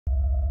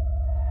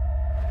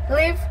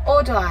Live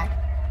or die.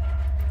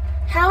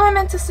 How am I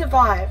meant to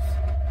survive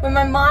when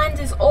my mind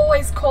is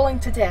always calling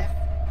to death?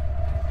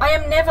 I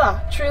am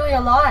never truly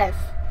alive.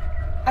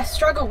 I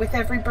struggle with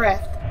every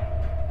breath.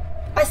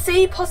 I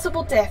see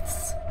possible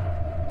deaths,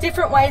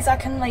 different ways I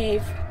can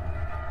leave.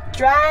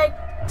 Drag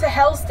to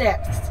hell's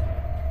depths.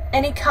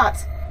 Any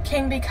cut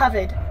can be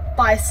covered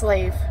by a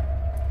sleeve.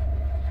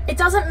 It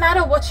doesn't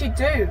matter what you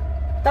do,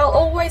 they'll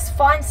always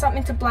find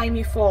something to blame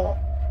you for.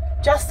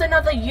 Just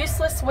another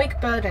useless, weak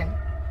burden.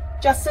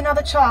 Just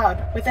another child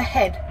with a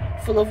head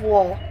full of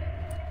war.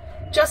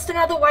 Just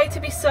another way to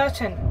be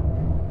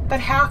certain. But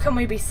how can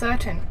we be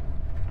certain?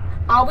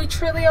 Are we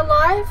truly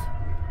alive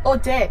or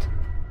dead?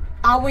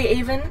 Are we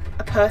even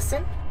a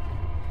person?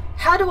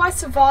 How do I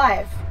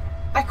survive?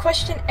 I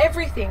question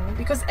everything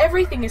because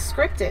everything is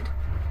scripted.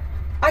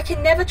 I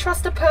can never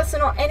trust a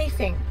person or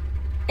anything.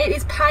 It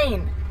is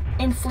pain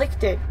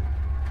inflicted.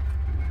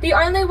 The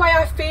only way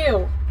I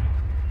feel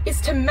is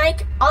to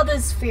make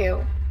others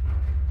feel.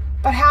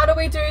 But how do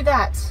we do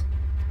that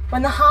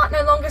when the heart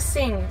no longer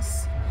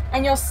sings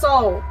and your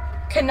soul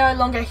can no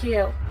longer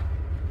heal?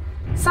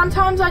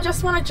 Sometimes I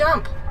just want to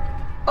jump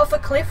off a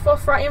cliff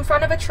or in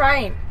front of a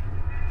train.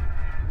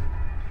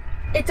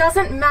 It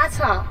doesn't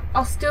matter,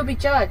 I'll still be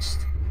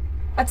judged.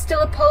 I'd still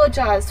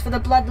apologize for the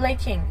blood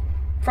leaking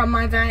from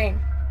my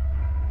vein.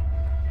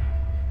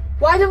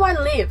 Why do I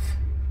live?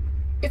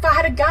 If I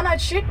had a gun,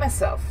 I'd shoot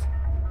myself.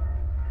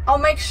 I'll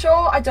make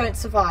sure I don't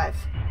survive,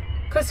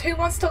 'cause who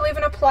wants to live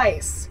in a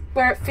place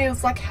where it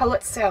feels like hell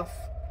itself?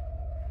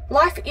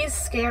 Life is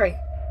scary,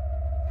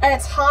 and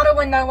it's harder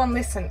when no one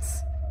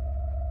listens.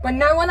 When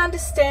no one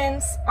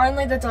understands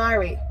only the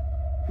diary,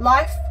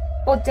 life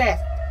or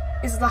death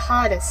is the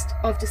hardest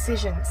of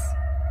decisions.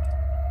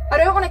 I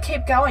don't want to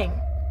keep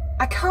going.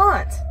 I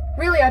can't.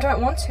 Really, I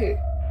don't want to.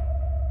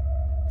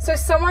 So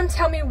someone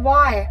tell me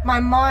why my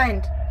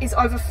mind is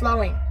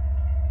overflowing.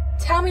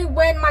 Tell me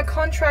when my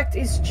contract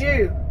is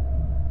due.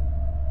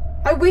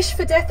 I wish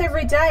for death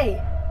every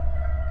day,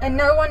 and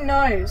no one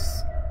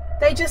knows.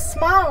 They just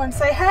smile and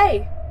say,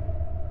 hey,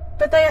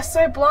 but they are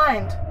so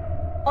blind.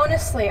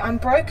 Honestly, I'm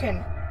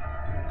broken.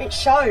 It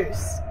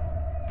shows.